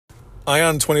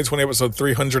Ion 2020 episode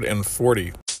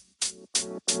 340.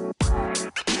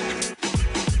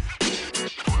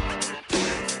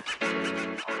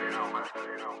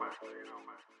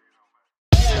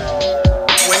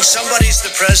 When somebody's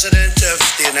the president of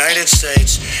the United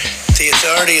States, the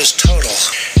authority is total.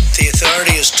 The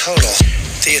authority is total.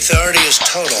 The authority is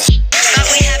total.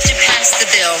 But we have to pass the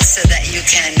bill so that you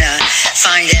can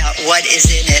find out what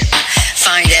is in it.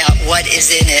 Find out what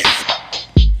is in it.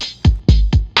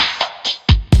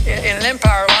 In an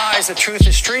empire lies, the truth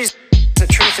is treason. The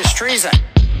truth is treason.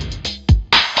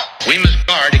 We must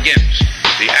guard against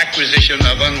the acquisition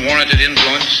of unwarranted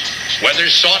influence, whether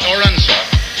sought or unsought,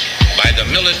 by the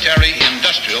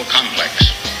military-industrial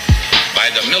complex. By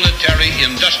the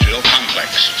military-industrial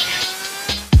complex.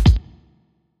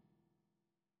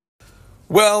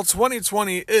 Well,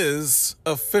 2020 is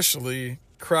officially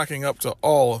cracking up to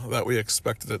all that we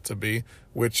expected it to be,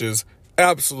 which is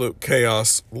absolute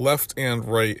chaos left and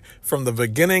right from the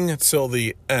beginning till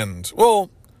the end.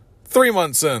 Well, 3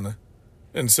 months in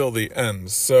until the end.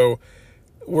 So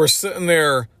we're sitting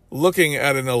there looking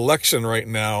at an election right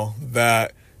now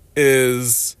that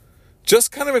is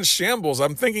just kind of in shambles.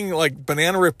 I'm thinking like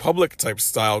Banana Republic type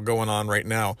style going on right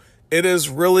now. It is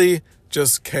really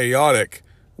just chaotic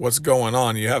what's going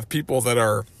on. You have people that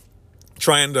are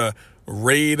trying to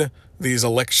raid these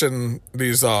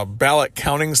ballot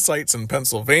counting sites in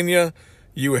Pennsylvania.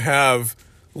 You have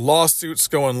lawsuits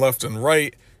going left and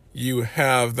right. You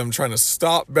have them trying to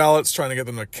stop ballots, trying to get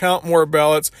them to count more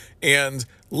ballots. And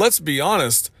let's be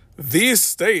honest, these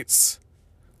states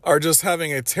are just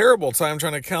having a terrible time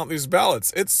trying to count these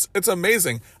ballots. It's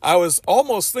amazing. I was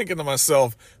almost thinking to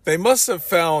myself, they must have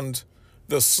found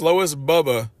the slowest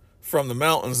Bubba from the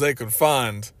mountains they could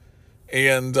find.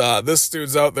 And this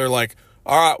dude's out there like,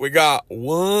 all right, we got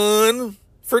 1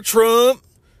 for Trump.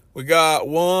 We got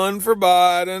 1 for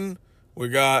Biden. We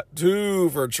got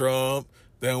 2 for Trump.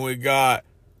 Then we got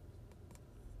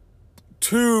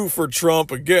 2 for Trump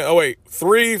again. Oh, wait,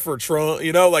 3 for Trump.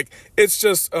 You know, like, it's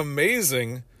just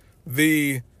amazing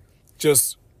the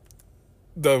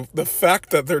fact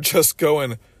that they're just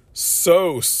going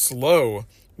so slow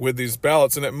with these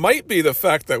ballots. And it might be the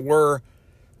fact that we're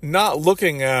not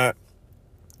looking at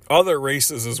other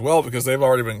races as well because they've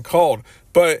already been called.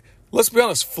 But let's be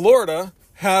honest, Florida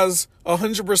has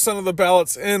 100% of the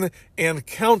ballots in and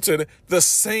counted the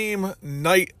same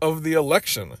night of the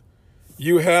election.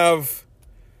 You have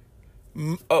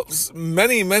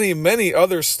many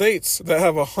other states that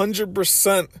have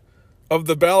 100% of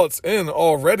the ballots in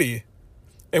already.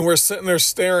 And we're sitting there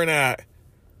staring at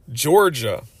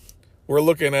Georgia. We're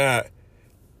looking at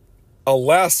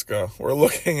Alaska. We're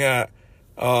looking at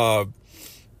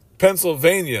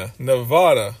Pennsylvania,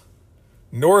 Nevada,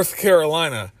 North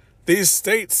Carolina. These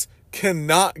states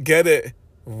cannot get it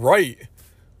right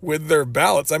with their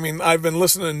ballots. I mean, I've been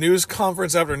listening to news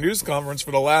conference after news conference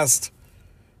for the last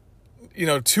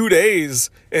 2 days,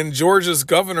 and Georgia's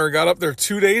governor got up there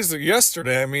 2 days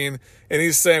yesterday. I mean, and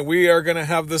he's saying we are going to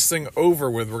have this thing over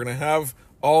with. We're going to have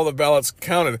all the ballots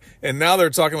counted. And now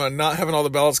they're talking about not having all the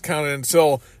ballots counted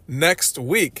until next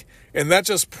week. And that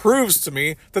just proves to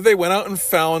me that they went out and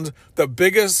found the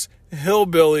biggest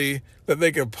hillbilly that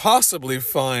they could possibly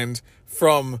find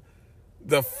from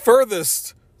the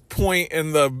furthest point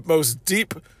in the most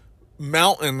deep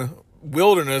mountain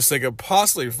wilderness they could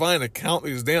possibly find to count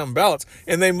these damn ballots.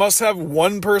 And they must have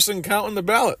one person counting the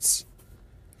ballots.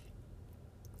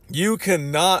 You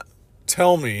cannot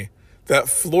tell me that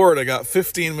Florida got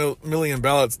 15 million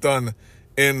ballots done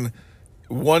in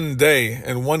one day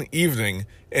and one evening,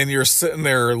 and you're sitting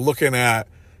there looking at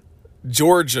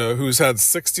Georgia, who's had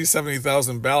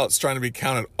 70,000 ballots trying to be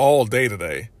counted all day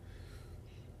today.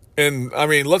 And, I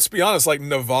mean, let's be honest, like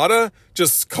Nevada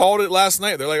just called it last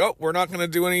night. They're like, oh, we're not going to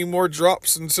do any more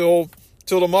drops until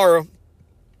tomorrow.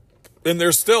 And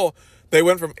they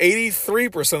went from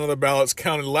 83% of the ballots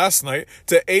counted last night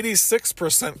to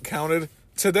 86% counted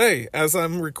today as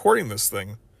I'm recording this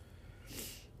thing.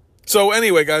 So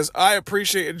anyway, guys, I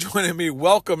appreciate you joining me.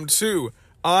 Welcome to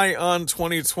Ion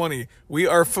 2020. We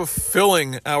are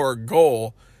fulfilling our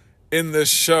goal in this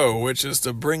show, which is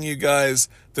to bring you guys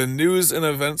the news and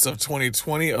events of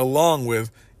 2020 along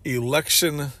with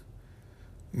election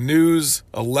news,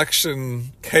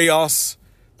 election chaos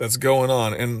that's going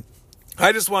on. And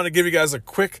I just want to give you guys a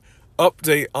quick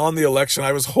update on the election.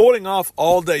 I was holding off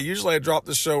all day. Usually I drop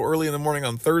the show early in the morning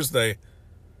on Thursday,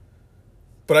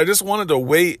 but I just wanted to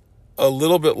wait a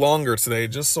little bit longer today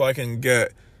just so I can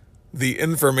get the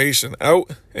information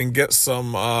out and get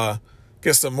some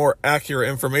more accurate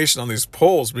information on these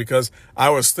polls, because I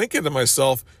was thinking to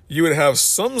myself, you would have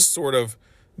some sort of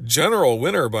general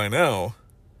winner by now,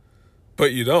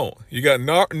 but you don't. You got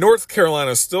North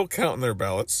Carolina still counting their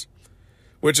ballots,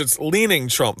 which it's leaning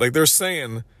Trump. Like they're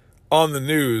saying on the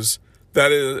news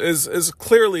that it is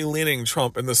clearly leaning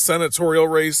Trump. In the senatorial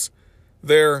race,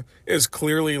 there is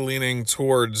clearly leaning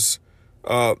towards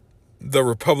the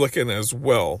Republican as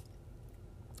well.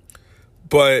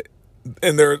 But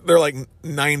and they're like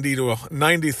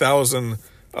 90,000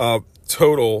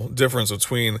 total difference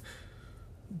between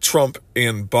Trump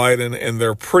and Biden, and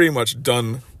they're pretty much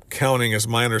done counting, is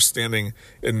my understanding,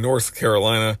 in North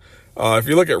Carolina. If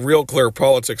you look at Real Clear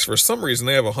Politics, for some reason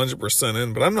they have 100%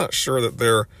 in, but I'm not sure that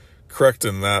they're correct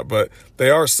in that. But they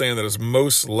are saying that it's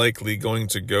most likely going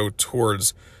to go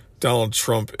towards Donald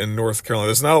Trump in North Carolina.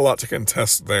 There's not a lot to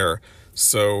contest there,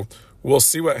 so we'll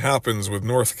see what happens with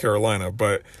North Carolina.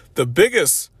 But the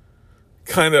biggest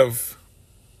kind of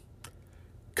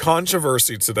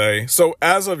controversy today, so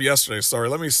as of yesterday,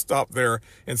 let me stop there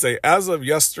and say, as of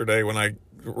yesterday when I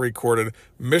recorded,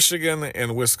 Michigan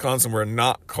and Wisconsin were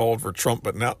not called for Trump,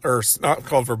 but now, or not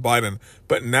called for Biden,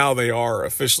 but now they are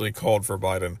officially called for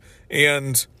Biden.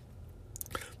 And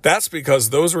that's because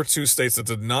those were two states that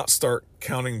did not start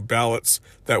counting ballots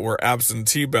that were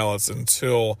absentee ballots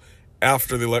until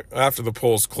after the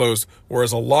polls closed,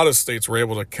 whereas a lot of states were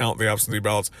able to count the absentee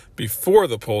ballots before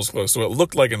the polls closed. So it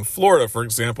looked like in Florida, for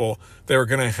example, they were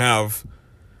going to have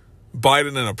Biden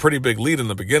in a pretty big lead in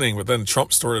the beginning, but then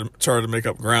Trump started to make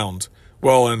up ground.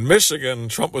 Well, in Michigan,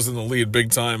 Trump was in the lead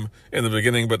big time in the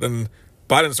beginning, but then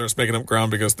Biden starts making up ground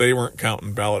because they weren't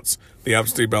counting ballots, the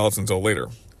absentee ballots, until later.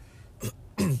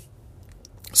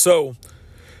 So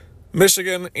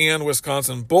Michigan and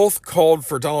Wisconsin both called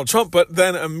for Donald Trump, but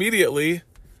then immediately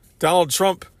Donald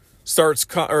Trump starts,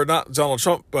 or not Donald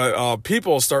Trump, but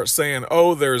people start saying,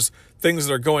 oh, there's things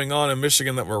that are going on in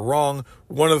Michigan that were wrong.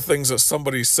 One of the things that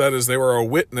somebody said is they were a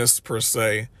witness, per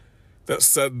se, that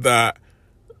said that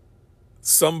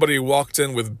somebody walked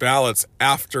in with ballots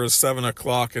after 7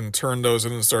 o'clock and turned those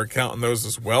in and started counting those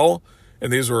as well.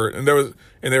 And they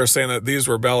were saying that these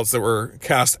were ballots that were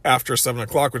cast after 7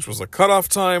 o'clock, which was the cutoff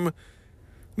time.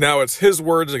 Now it's his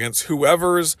words against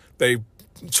whoever's.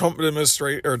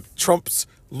 Trump's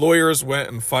lawyers went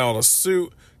and filed a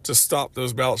suit to stop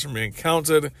those ballots from being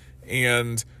counted,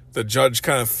 and the judge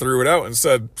kind of threw it out and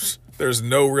said there's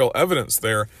no real evidence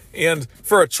there. And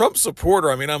for a Trump supporter,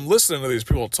 I mean, I'm listening to these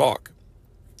people talk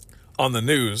on the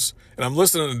news, and I'm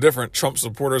listening to different Trump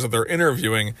supporters that they're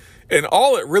interviewing, and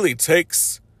all it really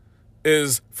takes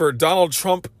is for Donald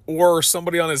Trump or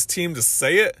somebody on his team to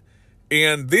say it,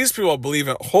 and these people believe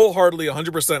it wholeheartedly,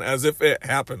 100%, as if it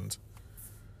happened.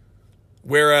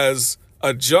 Whereas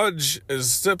a judge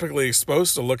is typically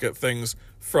supposed to look at things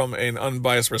from an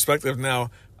unbiased perspective. Now,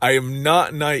 I am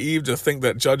not naive to think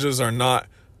that judges are not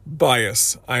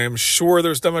biased. I am sure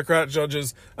there's Democrat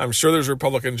judges. I'm sure there's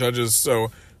Republican judges,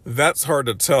 so that's hard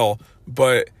to tell.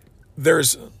 But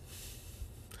there's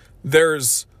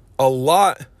a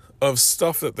lot of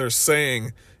stuff that they're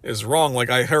saying is wrong. Like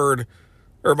I heard,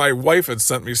 or my wife had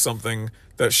sent me something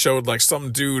that showed like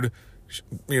some dude,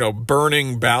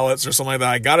 burning ballots or something like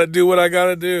that. I got to do what I got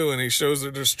to do. And he shows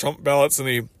that there's Trump ballots and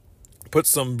he puts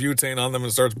some butane on them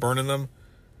and starts burning them.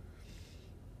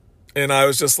 And I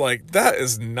was just like, that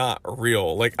is not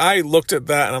real. Like I looked at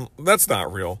that and that's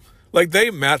not real. Like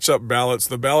they match up ballots.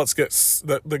 The ballots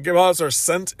the ballots are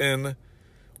sent in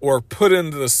or put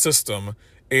into the system,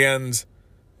 and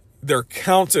they're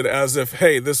counted as if,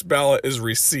 hey, this ballot is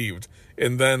received,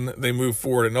 and then they move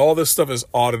forward, and all this stuff is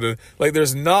audited. Like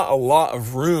there's not a lot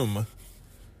of room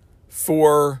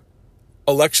for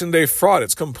election day fraud.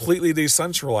 It's completely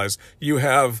decentralized. You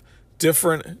have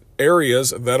different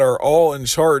areas that are all in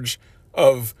charge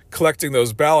of collecting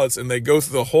those ballots, and they go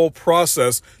through the whole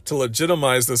process to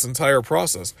legitimize this entire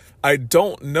process. I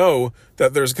don't know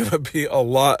that there's going to be a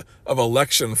lot of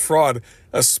election fraud,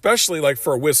 especially like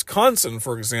for Wisconsin,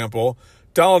 for example.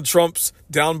 Donald Trump's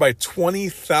down by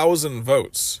 20,000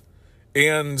 votes.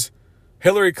 And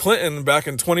Hillary Clinton back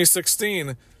in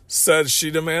 2016 said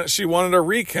she wanted a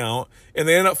recount, and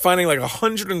they ended up finding like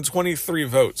 123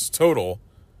 votes total.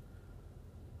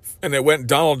 And it went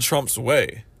Donald Trump's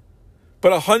way.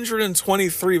 But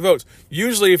 123 votes.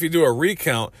 Usually if you do a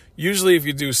recount, usually if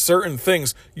you do certain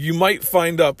things, you might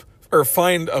find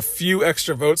a few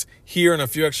extra votes here and a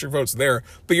few extra votes there,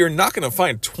 but you're not going to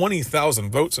find 20,000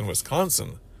 votes in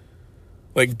Wisconsin.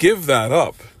 Like, give that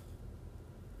up.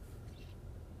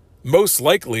 Most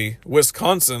likely,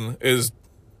 Wisconsin did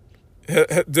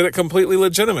it completely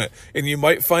legitimate, and you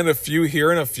might find a few here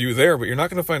and a few there, but you're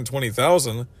not going to find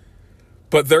 20,000.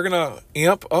 But they're going to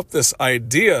amp up this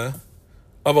idea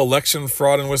of election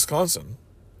fraud in Wisconsin.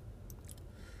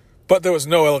 But there was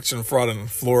no election fraud in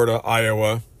Florida,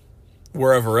 Iowa,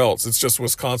 wherever else. It's just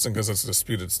Wisconsin because it's a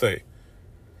disputed state.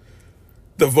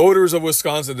 The voters of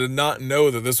Wisconsin did not know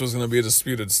that this was going to be a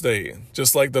disputed state.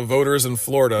 Just like the voters in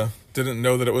Florida didn't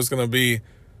know that it was going to be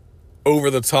over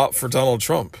the top for Donald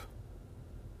Trump.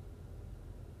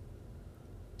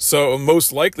 So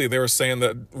most likely they were saying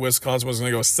that Wisconsin was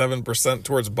going to go 7%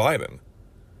 towards Biden.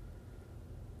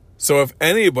 So if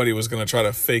anybody was going to try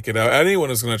to fake it out,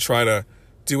 anyone is going to try to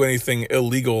do anything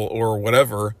illegal or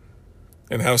whatever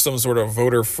and have some sort of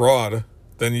voter fraud,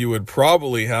 then you would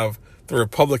probably have the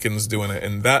Republicans doing it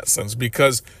in that sense,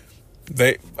 because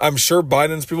I'm sure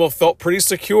Biden's people felt pretty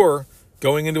secure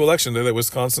going into election day that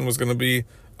Wisconsin was going to be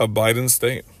a Biden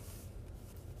state.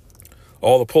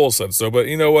 All the polls said so, but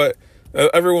you know what?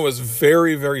 Everyone was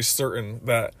very, very certain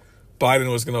that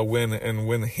Biden was going to win and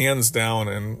win hands down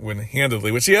and win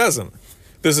handedly, which he hasn't.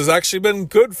 This has actually been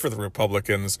good for the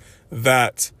Republicans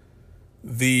that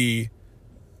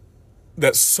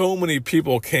so many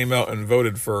people came out and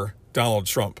voted for Donald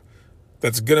Trump.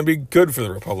 That's going to be good for the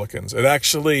Republicans. It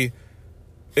actually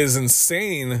is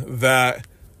insane that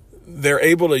they're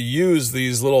able to use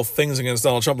these little things against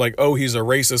Donald Trump, like, oh, he's a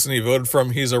racist and he voted for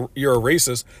him, you're a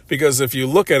racist. Because if you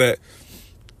look at it,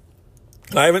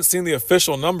 I haven't seen the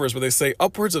official numbers, but they say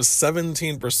upwards of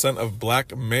 17% of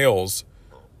black males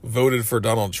voted for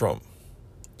Donald Trump.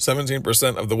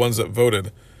 17% of the ones that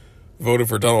voted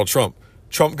for Donald Trump.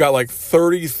 Trump got like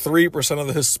 33% of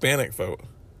the Hispanic vote.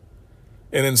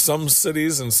 And in some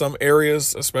cities, in some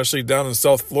areas, especially down in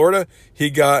South Florida, he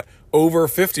got over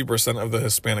 50% of the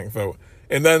Hispanic vote.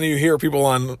 And then you hear people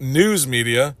on news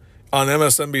media, on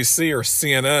MSNBC or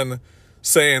CNN,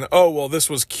 saying, oh, well,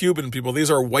 this was Cuban people. These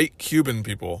are white Cuban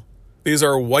people. These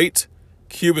are white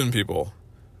Cuban people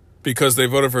because they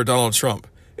voted for Donald Trump.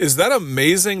 Is that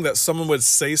amazing that someone would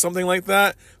say something like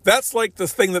that? That's like the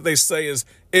thing that they say is,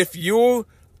 if you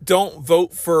don't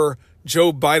vote for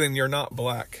Joe Biden, you're not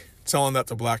black. Telling that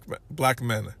to black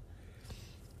men.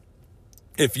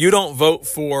 If you don't vote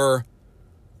for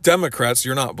Democrats,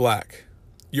 you're not black.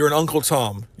 You're an Uncle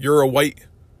Tom. You're a white.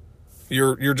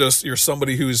 You're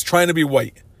somebody who's trying to be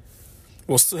white.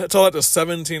 Well, tell that to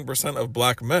 17% of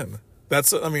black men.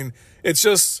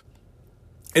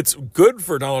 It's good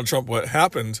for Donald Trump what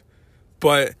happened,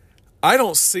 but I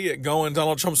don't see it going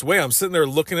Donald Trump's way. I'm sitting there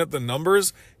looking at the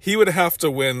numbers. He would have to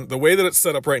win. The way that it's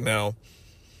set up right now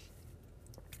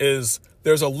is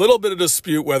there's a little bit of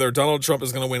dispute whether Donald Trump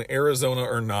is going to win Arizona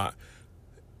or not.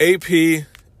 AP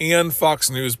and Fox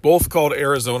News both called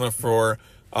Arizona for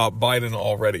Biden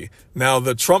already. Now,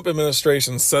 the Trump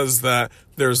administration says that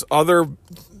there's other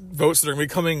votes that are going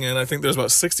to be coming in. I think there's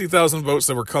about 60,000 votes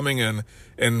that were coming in,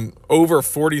 and over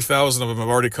 40,000 of them have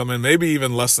already come in. Maybe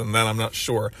even less than that, I'm not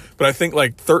sure. But I think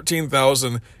like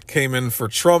 13,000 came in for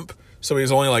Trump. So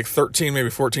he's only like 13, maybe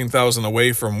 14,000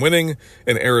 away from winning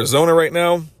in Arizona right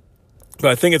now. But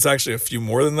I think it's actually a few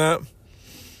more than that.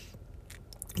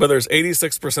 But there's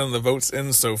 86% of the votes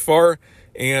in so far.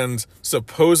 And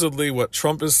supposedly what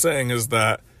Trump is saying is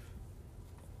that,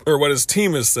 or what his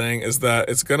team is saying is that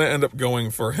it's going to end up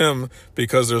going for him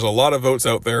because there's a lot of votes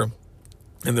out there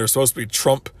and they're supposed to be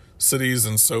Trump cities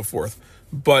and so forth.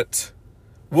 But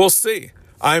we'll see.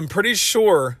 I'm pretty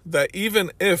sure that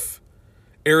even if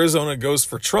Arizona goes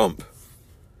for Trump,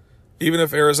 even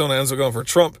if Arizona ends up going for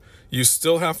Trump, you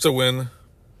still have to win.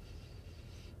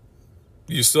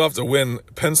 You still have to win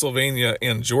Pennsylvania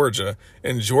and Georgia.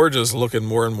 And Georgia's looking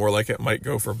more and more like it might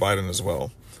go for Biden as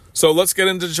well. So let's get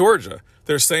into Georgia.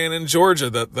 They're saying in Georgia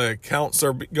that the counts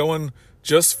are going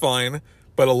just fine,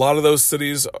 but a lot of those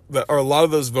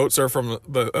votes are from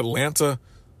the Atlanta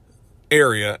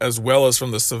area as well as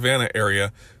from the Savannah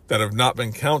area that have not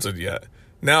been counted yet.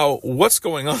 Now, what's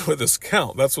going on with this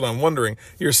count? That's what I'm wondering.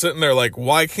 You're sitting there like,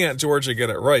 why can't Georgia get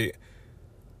it right?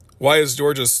 Why is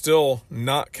Georgia still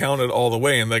not counted all the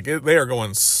way? And like they are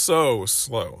going so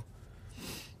slow.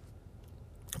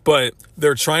 But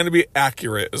they're trying to be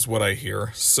accurate is what I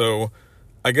hear. So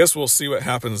I guess we'll see what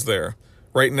happens there.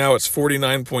 Right now it's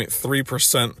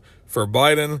 49.3% for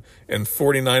Biden and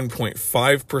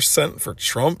 49.5% for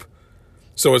Trump.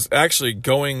 So it's actually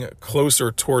going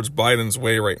closer towards Biden's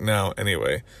way right now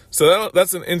anyway. So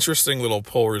that's an interesting little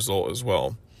poll result as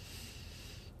well.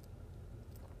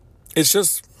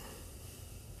 It's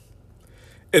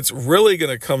really going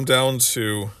to come down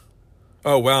to,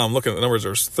 oh, wow, I'm looking at the numbers.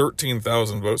 There's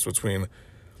 13,000 votes between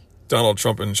Donald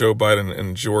Trump and Joe Biden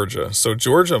in Georgia. So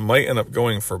Georgia might end up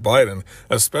going for Biden,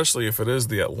 especially if it is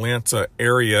the Atlanta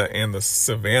area and the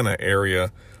Savannah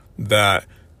area that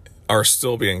are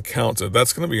still being counted.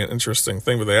 That's going to be an interesting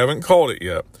thing, but they haven't called it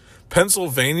yet.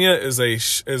 Pennsylvania is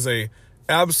a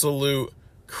absolute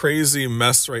crazy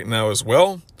mess right now as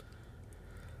well.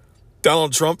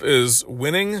 Donald Trump is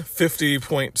winning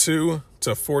 50.2 to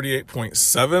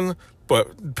 48.7,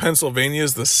 but Pennsylvania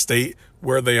is the state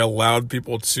where they allowed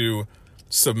people to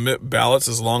submit ballots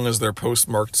as long as they're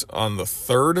postmarked on the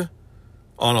 3rd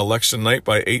on election night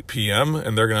by 8 p.m.,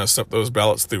 and they're going to accept those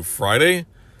ballots through Friday.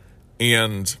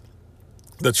 And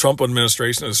the Trump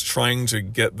administration is trying to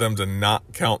get them to not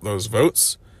count those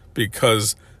votes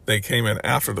because they came in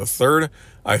after the 3rd.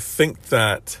 I think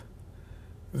that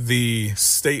the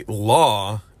state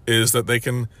law is that they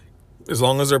can, as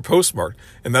long as they're postmarked,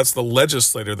 and that's the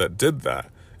legislator that did that.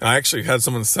 And I actually had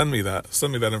someone send me that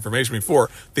information before.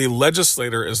 The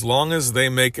legislator, as long as they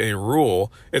make a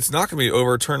rule, it's not going to be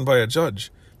overturned by a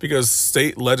judge, because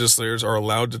state legislators are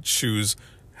allowed to choose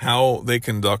how they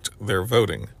conduct their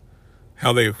voting,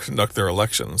 how they conduct their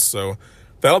elections. So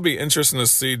that'll be interesting to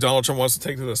see. Donald Trump wants to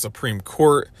take to the Supreme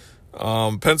Court.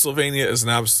 Pennsylvania is an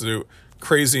absolute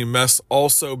crazy mess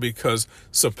also because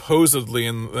supposedly,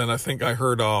 and I think I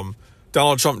heard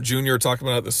Donald Trump Jr. talking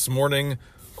about it this morning,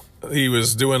 he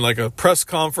was doing like a press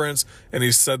conference and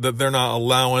he said that they're not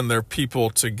allowing their people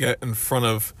to get in front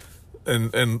of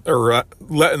or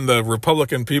letting the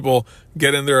Republican people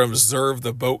get in there and observe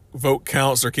the vote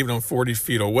counts. They're keeping them 40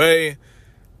 feet away,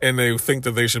 and they think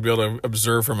that they should be able to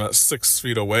observe from at 6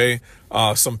 feet away.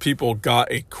 Some people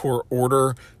got a court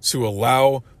order to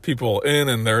allow people in,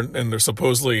 and they're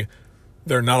supposedly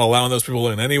they're not allowing those people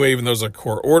in anyway, even though there's a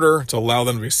court order to allow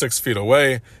them to be 6 feet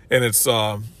away. And it's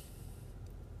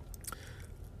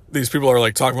these people are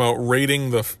like talking about raiding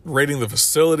the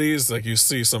facilities. Like you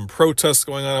see some protests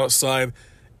going on outside.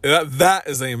 That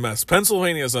is a mess.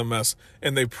 Pennsylvania is a mess,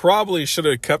 and they probably should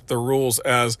have kept the rules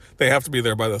as they have to be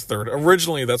there by the 3rd.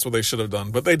 Originally, that's what they should have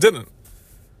done, but they didn't.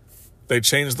 They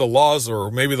changed the laws,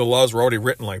 or maybe the laws were already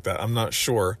written like that. I'm not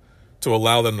sure, to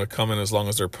allow them to come in as long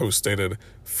as they're post-dated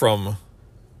from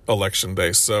Election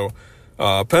Day. So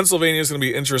Pennsylvania is going to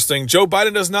be interesting. Joe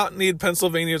Biden does not need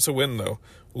Pennsylvania to win, though.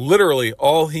 Literally,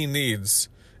 all he needs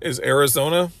is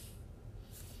Arizona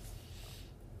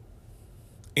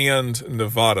and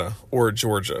Nevada or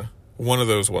Georgia. One of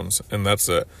those ones, and that's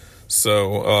it.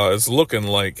 So it's looking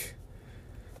like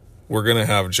we're going to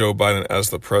have Joe Biden as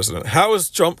the president. How is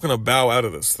Trump going to bow out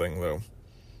of this thing, though?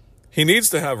 He needs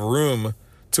to have room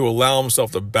to allow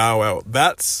himself to bow out.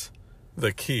 That's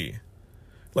the key.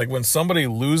 Like when somebody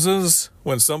loses,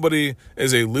 when somebody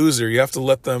is a loser, you have to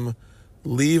let them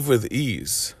leave with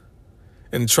ease.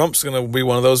 And Trump's going to be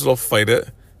one of those that'll fight it.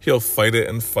 He'll fight it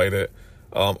and fight it.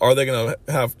 Are they going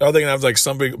to have like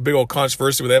some big old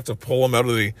controversy where they have to pull him out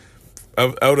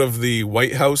of the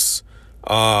White House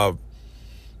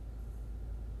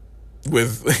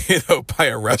with by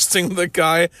arresting the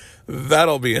guy?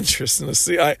 That'll be interesting to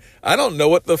see. I don't know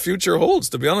what the future holds,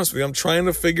 to be honest with you. I'm trying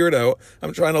to figure it out.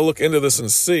 I'm trying to look into this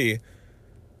and see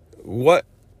what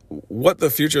the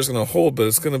future is going to hold, but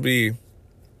it's going to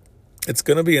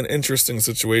be an interesting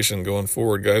situation going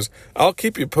forward, guys. I'll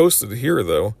keep you posted here,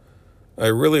 though. I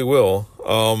really will.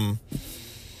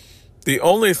 The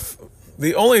only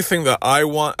thing that I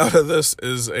want out of this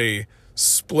is a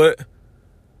split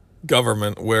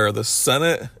government where the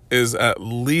Senate is at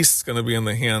least going to be in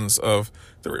the hands of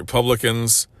the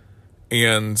Republicans,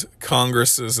 and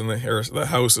Congress is the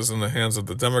House is in the hands of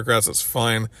the Democrats. It's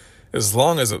fine. As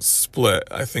long as it's split,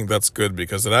 I think that's good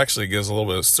because it actually gives a little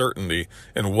bit of certainty.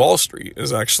 And Wall Street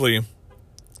is actually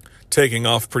taking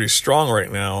off pretty strong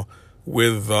right now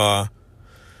with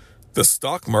the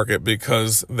stock market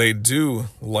because they do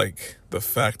like the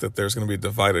fact that there's going to be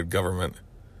divided government.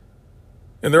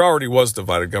 And there already was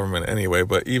divided government anyway,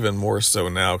 but even more so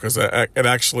now because it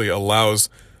actually allows.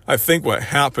 I think what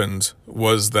happened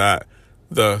was that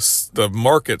the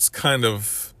markets kind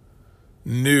of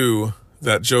knew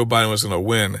that Joe Biden was going to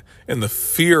win, and the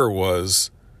fear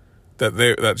was that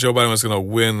Joe Biden was going to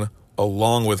win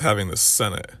along with having the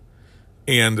Senate.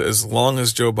 And as long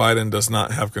as Joe Biden does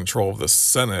not have control of the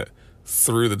Senate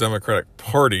through the Democratic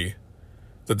Party,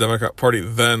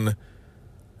 then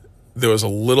there was a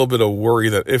little bit of worry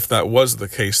that if that was the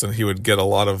case, then he would get a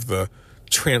lot of the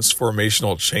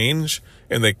transformational change.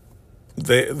 And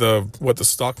what the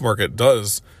stock market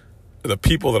does, the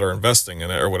people that are investing in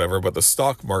it or whatever, but the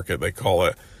stock market, they call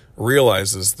it,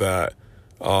 realizes that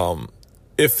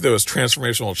if there was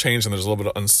transformational change, then there's a little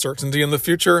bit of uncertainty in the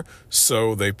future.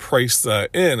 So they price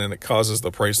that in and it causes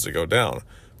the price to go down.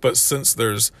 But since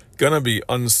there's going to be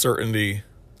uncertainty,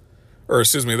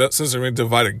 since there's going to be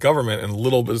divided government and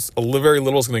very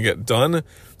little is going to get done,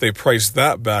 they price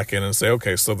that back in and say,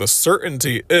 okay, so the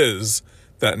certainty is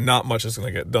that not much is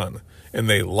going to get done. And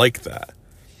they like that.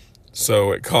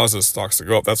 So it causes stocks to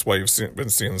go up. That's why you've been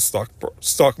seeing the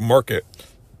stock market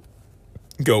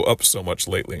go up so much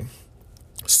lately.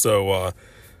 So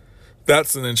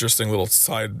that's an interesting little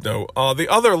side note. The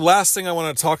other last thing I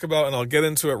want to talk about, and I'll get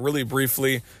into it really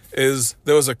briefly, is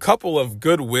there was a couple of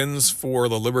good wins for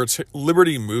the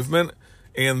liberty movement,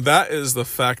 and that is the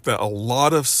fact that a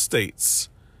lot of states,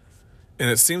 and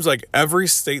it seems like every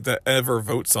state that ever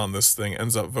votes on this thing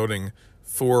ends up voting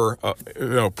for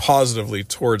positively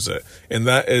towards it, and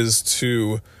that is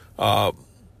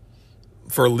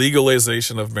for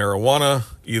legalization of marijuana,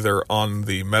 either on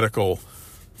the medical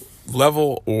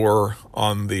level or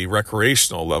on the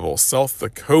recreational level. South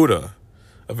Dakota,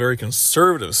 a very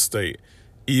conservative state,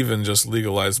 even just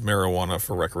legalized marijuana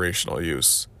for recreational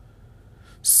use.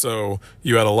 So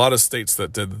you had a lot of states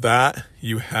that did that.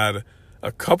 You had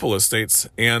a couple of states,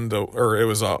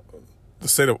 the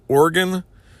state of Oregon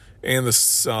and the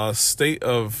state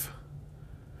of,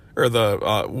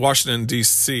 Washington,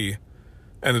 D.C.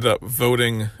 ended up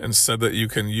voting and said that you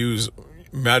can use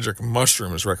magic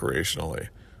mushrooms recreationally,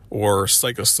 or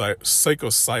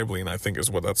psilocybin, I think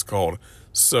is what that's called.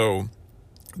 So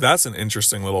that's an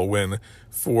interesting little win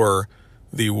for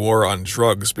the war on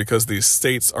drugs, because these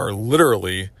states are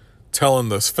literally telling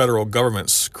the federal government,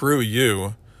 screw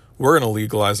you, we're going to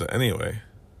legalize it anyway.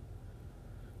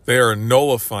 They are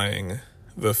nullifying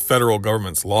the federal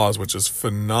government's laws, which is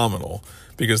phenomenal,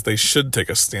 because they should take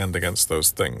a stand against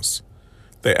those things.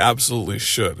 They absolutely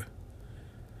should.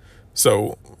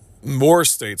 So more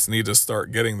states need to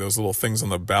start getting those little things on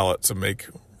the ballot to make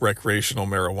recreational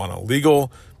marijuana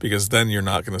legal, because then you're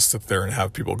not going to sit there and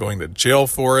have people going to jail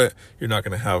for it. You're not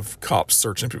going to have cops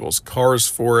searching people's cars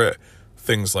for it,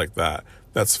 things like that.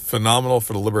 That's phenomenal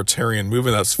for the libertarian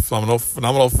movement. That's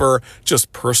phenomenal for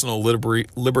just personal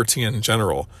liberty in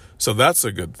general. So that's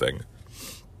a good thing.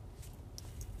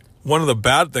 One of the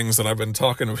bad things that I've been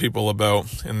talking to people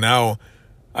about, and now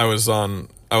I was on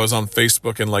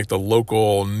Facebook, and like the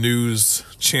local news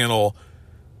channel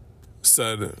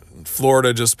said,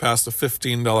 Florida just passed a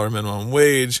 $15 minimum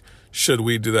wage. Should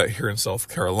we do that here in South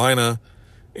Carolina?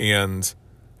 And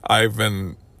I've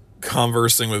been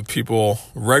conversing with people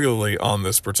regularly on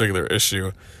this particular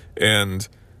issue, and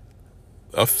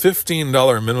a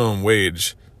 $15 minimum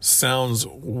wage sounds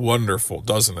wonderful,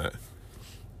 doesn't it?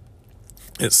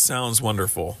 It sounds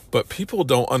wonderful, but people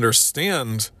don't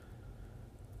understand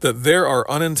that there are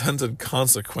unintended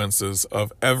consequences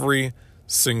of every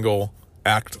single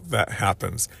act that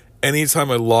happens. Anytime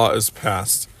a law is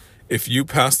passed, if you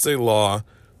passed a law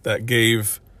that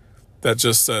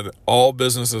just said all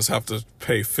businesses have to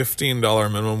pay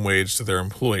 $15 minimum wage to their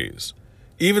employees,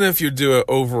 even if you do it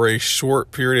over a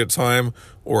short period of time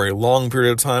or a long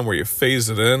period of time where you phase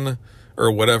it in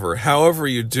or whatever, however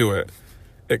you do it,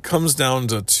 it comes down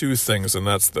to two things, and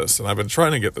that's this. And I've been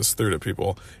trying to get this through to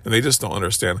people, and they just don't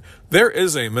understand. There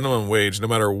is a minimum wage, no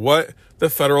matter what the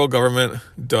federal government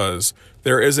does.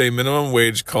 There is a minimum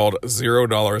wage called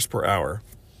 $0 per hour.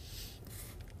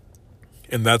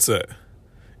 And that's it.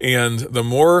 And the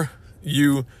more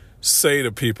you say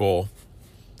to people,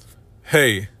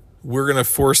 hey, we're going to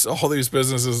force all these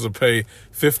businesses to pay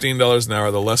 $15 an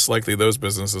hour, the less likely those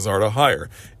businesses are to hire.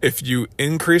 If you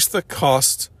increase the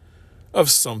cost of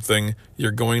something,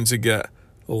 you're going to get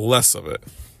less of it.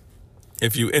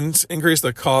 If you increase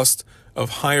the cost of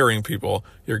hiring people,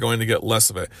 you're going to get less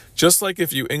of it. Just like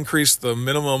if you increase the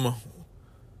minimum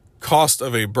cost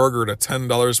of a burger to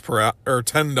 $10 per hour, or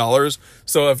 $10.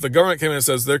 So if the government came in and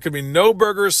says there could be no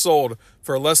burgers sold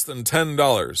for less than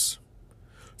 $10,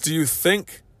 do you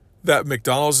think that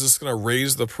McDonald's is just going to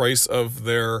raise the price of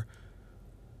their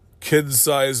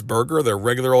kid-sized burger, their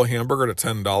regular old hamburger, to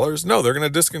 $10? No, they're going to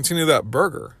discontinue that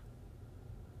burger.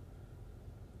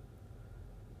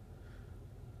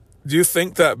 Do you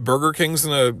think that Burger King's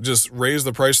going to just raise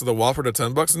the price of the Whopper to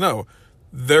 $10? No.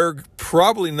 They're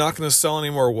probably not going to sell any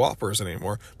more Whoppers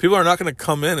anymore. People are not going to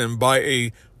come in and buy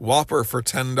a Whopper for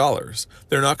 $10.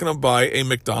 They're not going to buy a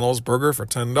McDonald's burger for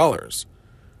 $10.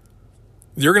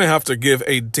 You're going to have to give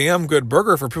a damn good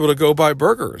burger for people to go buy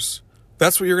burgers.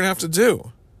 That's what you're going to have to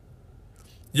do.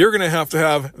 You're going to have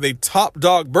the top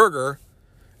dog burger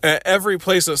at every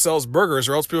place that sells burgers,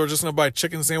 or else people are just going to buy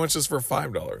chicken sandwiches for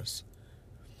 $5.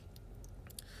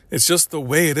 It's just the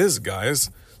way it is,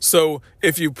 guys. So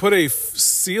if you put a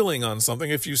ceiling on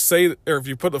something, if you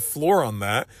put a floor on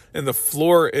that, and the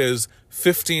floor is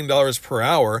 $15 per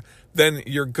hour, then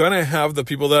you're going to have the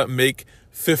people that make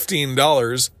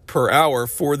 $15 per hour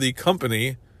for the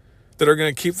company that are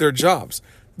going to keep their jobs.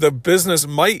 The business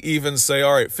might even say,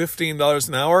 all right, $15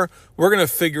 an hour, we're going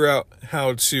to figure out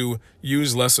how to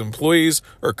use less employees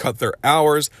or cut their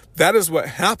hours. That is what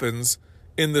happens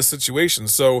in this situation.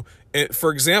 So,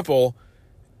 for example,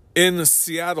 in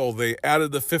Seattle, they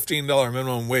added the $15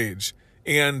 minimum wage.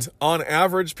 And on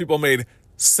average, people made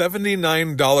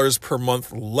 $79 per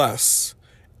month less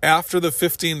after the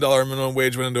 $15 minimum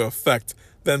wage went into effect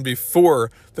than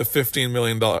before the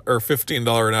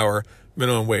 $15 an hour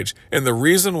minimum wage. And the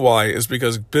reason why is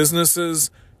because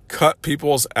businesses cut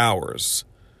people's hours.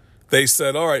 They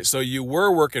said, all right, so you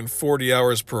were working 40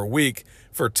 hours per week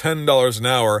for $10 an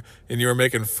hour and you were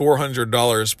making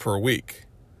 $400 per week.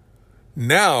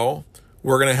 Now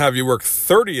we're going to have you work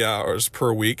 30 hours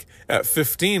per week at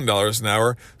 $15 an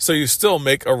hour, so you still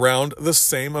make around the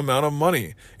same amount of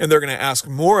money. And they're going to ask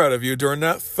more out of you during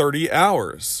that 30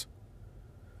 hours.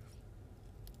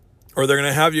 Or they're going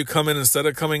to have you come in, instead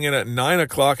of coming in at 9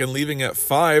 o'clock and leaving at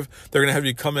 5, they're going to have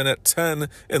you come in at 10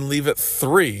 and leave at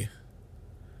 3.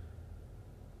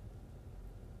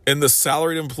 And the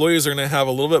salaried employees are going to have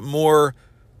a little bit more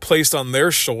placed on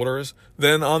their shoulders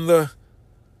than on the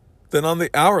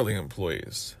hourly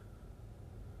employees.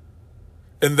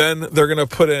 And then they're going to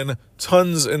put in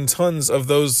tons and tons of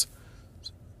those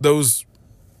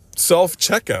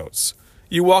self-checkouts.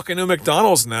 You walk into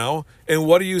McDonald's now, and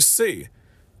what do you see?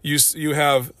 You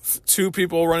have 2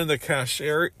 people running the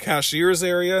cashier's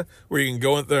area where you can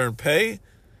go in there and pay.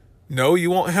 No,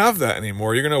 you won't have that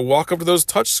anymore. You're going to walk up to those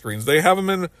touch screens. They have them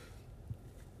in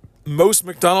most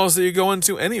McDonald's that you go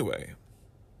into anyway.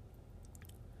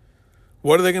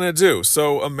 What are they going to do?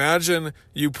 So imagine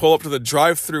you pull up to the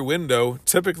drive-through window.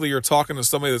 Typically, you're talking to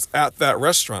somebody that's at that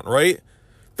restaurant, right?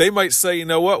 They might say, you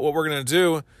know what we're going to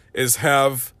do is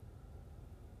have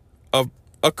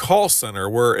a call center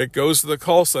where it goes to the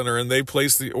call center and they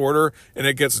place the order and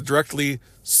it gets directly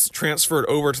transferred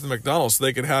over to the McDonald's. So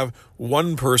they could have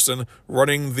one person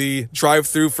running the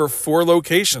drive-through for 4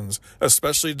 locations,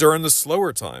 especially during the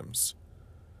slower times.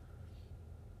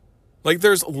 Like,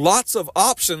 there's lots of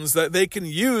options that they can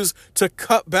use to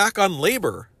cut back on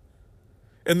labor.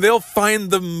 And they'll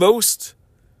find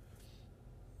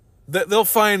they'll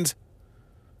find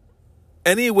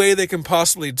any way they can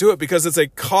possibly do it, because it's a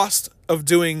cost of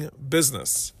doing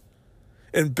business.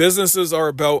 And businesses are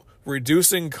about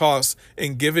reducing costs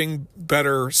and giving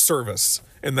better service.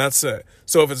 And that's it.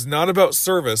 So if it's not about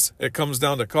service, it comes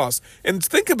down to cost. And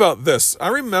think about this. I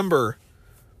remember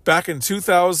back in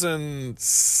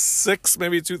 2006,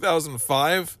 maybe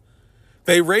 2005,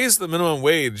 they raised the minimum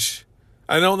wage.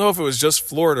 I don't know if it was just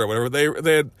Florida or whatever.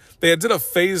 They did a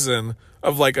phase-in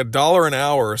of like $1 an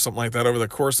hour or something like that over the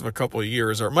course of a couple of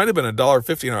years, or it might have been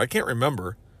 $1.50 an hour. I can't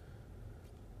remember.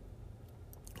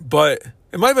 But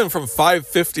it might have been from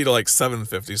 $5.50 to like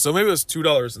 $7.50. So maybe it was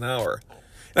 $2 an hour.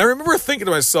 And I remember thinking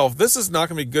to myself, this is not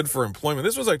going to be good for employment.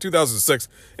 This was like 2006.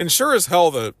 And sure as hell,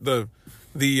 the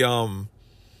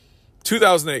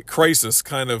 2008 crisis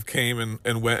kind of came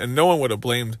and went, and no one would have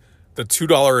blamed the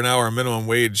 $2 an hour minimum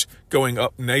wage going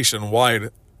up nationwide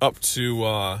up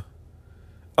to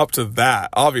that.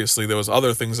 Obviously, there was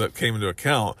other things that came into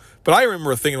account. But I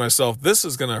remember thinking to myself, this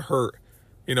is going to hurt,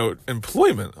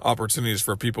 employment opportunities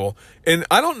for people. And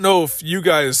I don't know if you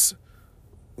guys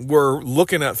were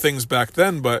looking at things back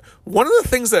then, but one of the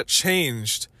things that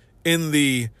changed in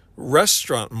the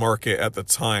restaurant market at the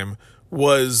time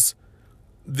was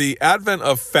the advent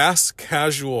of fast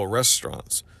casual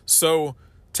restaurants. So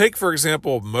take, for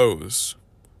example, Moe's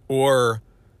or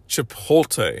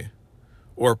Chipotle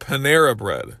or Panera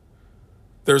Bread.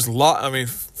 There's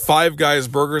Five Guys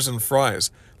Burgers and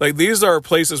Fries. Like, these are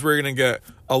places where you're going to get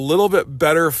a little bit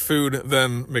better food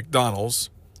than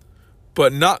McDonald's,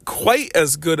 but not quite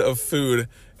as good of food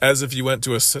as if you went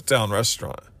to a sit-down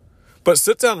restaurant. But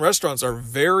sit-down restaurants are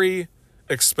very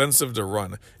expensive to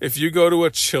run. If you go to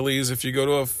a Chili's, if you go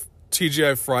to a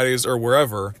TGI Fridays or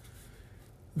wherever,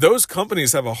 those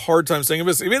companies have a hard time staying in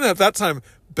business. Even at that time,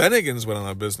 Bennigan's went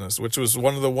out of business, which was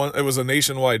it was a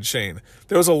nationwide chain.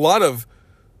 There was a lot of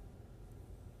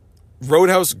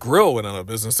Roadhouse Grill went out of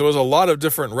business. There was a lot of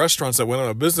different restaurants that went out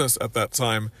of business at that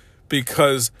time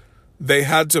because they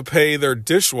had to pay their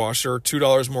dishwasher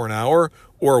 $2 more an hour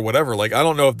or whatever. Like, I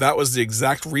don't know if that was the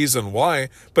exact reason why,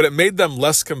 but it made them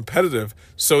less competitive.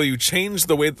 So you changed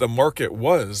the way that the market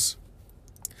was.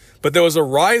 But there was a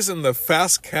rise in the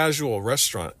fast casual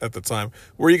restaurant at the time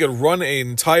where you could run an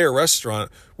entire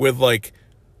restaurant with like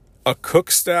a cook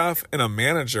staff and a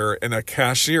manager and a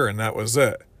cashier, and that was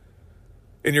it.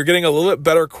 And you're getting a little bit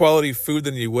better quality food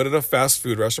than you would at a fast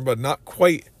food restaurant, but not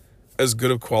quite as good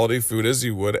of quality food as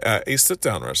you would at a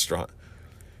sit-down restaurant.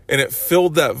 And it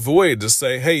filled that void to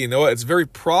say, hey, you know what? It's very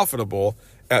profitable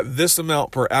at this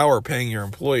amount per hour paying your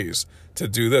employees to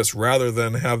do this, rather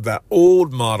than have that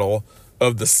old model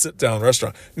of the sit-down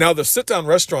restaurant. Now, the sit-down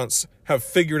restaurants have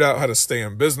figured out how to stay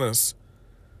in business,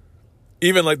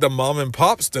 even like the mom and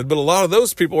pops did, but a lot of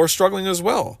those people are struggling as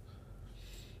well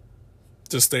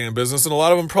to stay in business, and a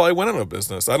lot of them probably went out of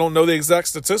business. I don't know the exact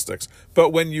statistics,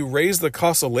 but when you raise the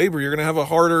cost of labor, you're going to have a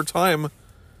harder time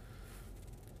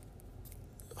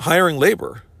hiring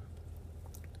labor,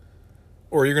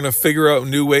 or you're going to figure out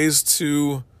new ways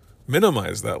to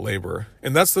minimize that labor.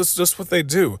 And that's just what they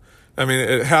do. I mean,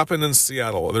 it happened in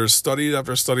Seattle. There's study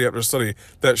after study after study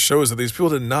that shows that these people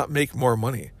did not make more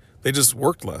money. They just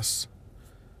worked less.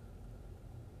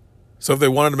 So if they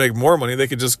wanted to make more money, they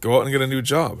could just go out and get a new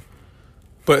job.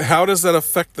 But how does that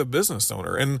affect the business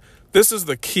owner? And this is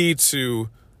the key to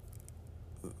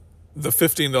the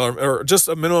 $15 or just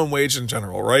a minimum wage in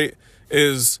general, right?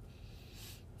 Is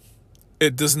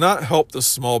it does not help the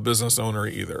small business owner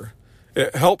either.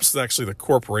 It helps actually the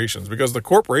corporations, because the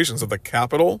corporations have the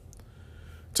capital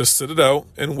to sit it out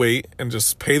and wait and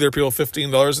just pay their people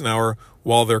 $15 an hour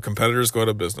while their competitors go out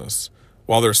of business,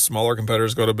 while their smaller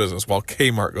competitors go out of business, while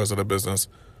Kmart goes out of business,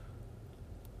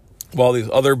 while these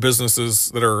other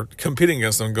businesses that are competing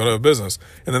against them go out of business.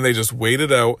 And then they just wait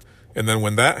it out. And then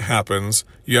when that happens,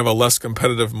 you have a less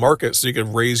competitive market, so you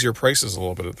can raise your prices a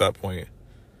little bit at that point,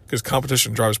 because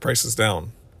competition drives prices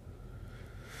down.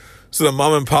 So the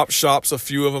mom and pop shops, a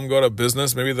few of them go out of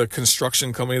business. Maybe the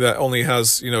construction company that only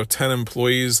has, 10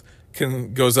 employees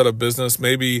goes out of business.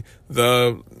 Maybe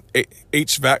the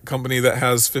HVAC company that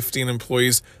has 15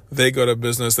 employees, they go out of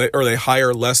business. They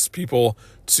hire less people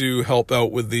to help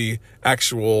out with the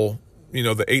actual,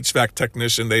 the HVAC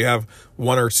technician. They have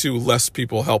one or two less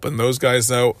people helping those guys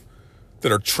out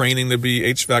that are training to be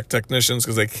HVAC technicians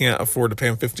because they can't afford to pay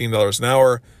them $15 an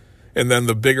hour. And then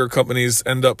the bigger companies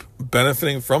end up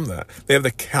benefiting from that. They have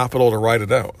the capital to ride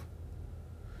it out.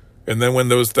 And then when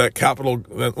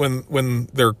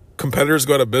their competitors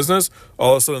go out of business,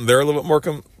 all of a sudden they're a little bit more,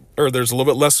 there's a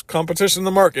little bit less competition in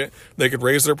the market. They could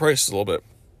raise their prices a little bit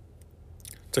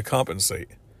to compensate.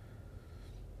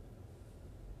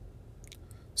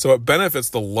 So it benefits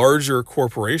the larger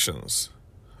corporations,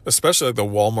 especially like the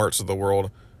Walmarts of the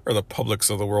world, or the Publix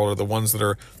of the world, or the ones that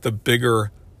are the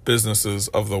bigger businesses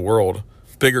of the world,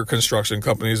 bigger construction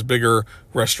companies, bigger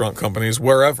restaurant companies,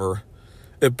 wherever.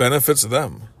 It benefits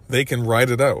them. They can ride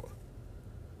it out.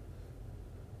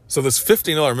 So this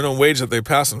 $15 minimum wage that they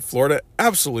pass in Florida,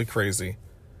 absolutely crazy.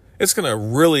 It's going to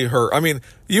really hurt. I mean,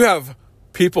 you have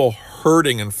people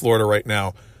hurting in Florida right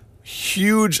now.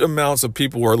 Huge amounts of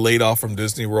people were laid off from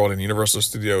Disney World and Universal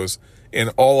Studios and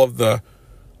all of the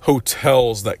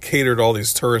hotels that catered all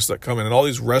these tourists that come in, and all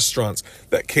these restaurants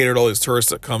that catered all these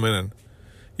tourists that come in.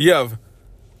 And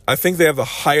I think they have the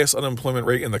highest unemployment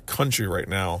rate in the country right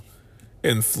now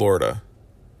in Florida.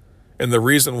 And the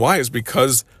reason why is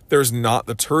because there's not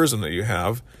the tourism that you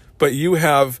have, but you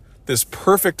have this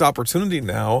perfect opportunity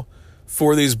now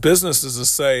for these businesses to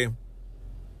say,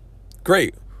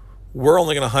 great, we're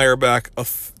only going to hire back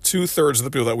 2/3 of the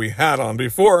people that we had on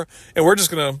before, and we're just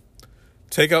going to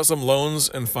take out some loans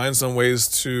and find some ways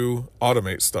to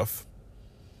automate stuff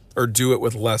or do it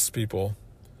with less people,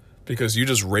 because you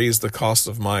just raised the cost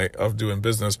of doing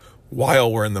business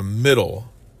while we're in the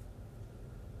middle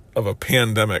of a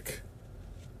pandemic.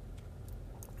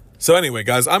 So anyway,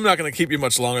 guys, I'm not going to keep you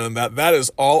much longer than that. That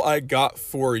is all I got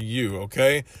for you,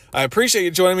 okay? I appreciate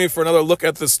you joining me for another look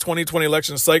at this 2020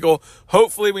 election cycle.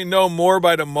 Hopefully we know more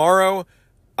by tomorrow.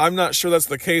 I'm not sure that's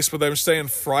the case, but I'm saying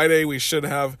Friday we should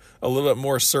have a little bit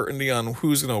more certainty on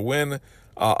who's going to win.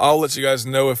 I'll let you guys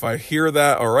know if I hear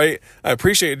that, all right? I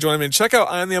appreciate you joining me. Check out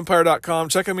eyeontheempire.com.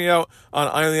 Check me out on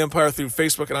Eye on the Empire through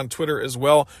Facebook and on Twitter as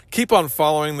well. Keep on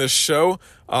following this show.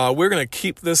 We're going to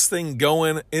keep this thing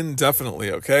going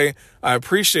indefinitely, okay? I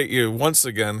appreciate you once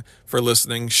again for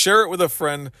listening. Share it with a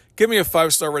friend. Give me a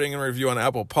 5-star rating and review on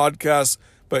Apple Podcasts.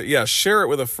 But yeah, share it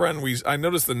with a friend. I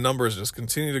noticed the numbers just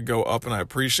continue to go up, and I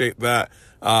appreciate that.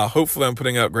 Hopefully I'm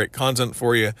putting out great content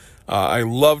for you. I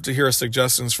love to hear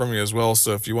suggestions from you as well.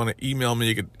 So if you want to email me,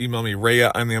 you could email me,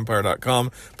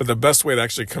 ray@eyeontheempire.com. But the best way to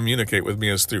actually communicate with me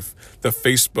is through the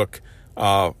Facebook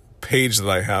page that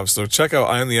I have. So check out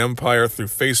Eye on the Empire through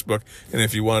Facebook. And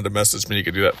if you wanted to message me, you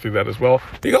could do that through that as well.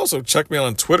 You can also check me out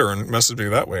on Twitter and message me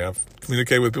that way. I've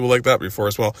communicated with people like that before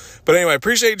as well. But anyway, I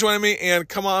appreciate you joining me, and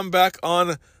come on back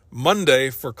on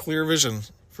Monday for Clear Vision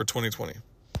for 2020.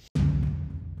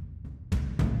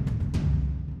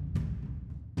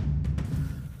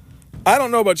 I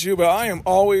don't know about you, but I am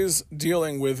always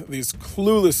dealing with these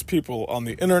clueless people on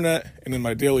the internet and in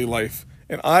my daily life.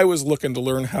 and I was looking to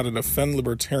learn how to defend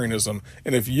libertarianism.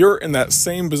 And if you're in that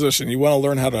same position, you want to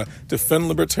learn how to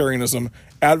defend libertarianism,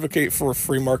 advocate for a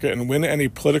free market, and win any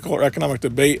political or economic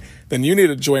debate, then you need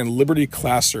to join Liberty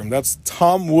Classroom. That's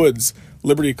Tom Woods'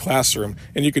 Liberty Classroom.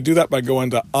 And you could do that by going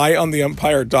to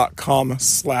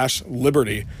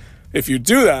eyeontheempire.com/liberty. If you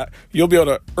do that, you'll be able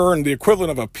to earn the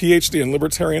equivalent of a PhD in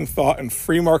libertarian thought and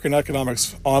free market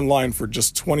economics online for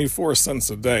just 24 cents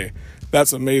a day.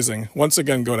 That's amazing. Once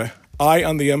again, go to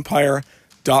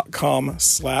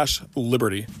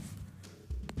eyeontheempire.com/liberty.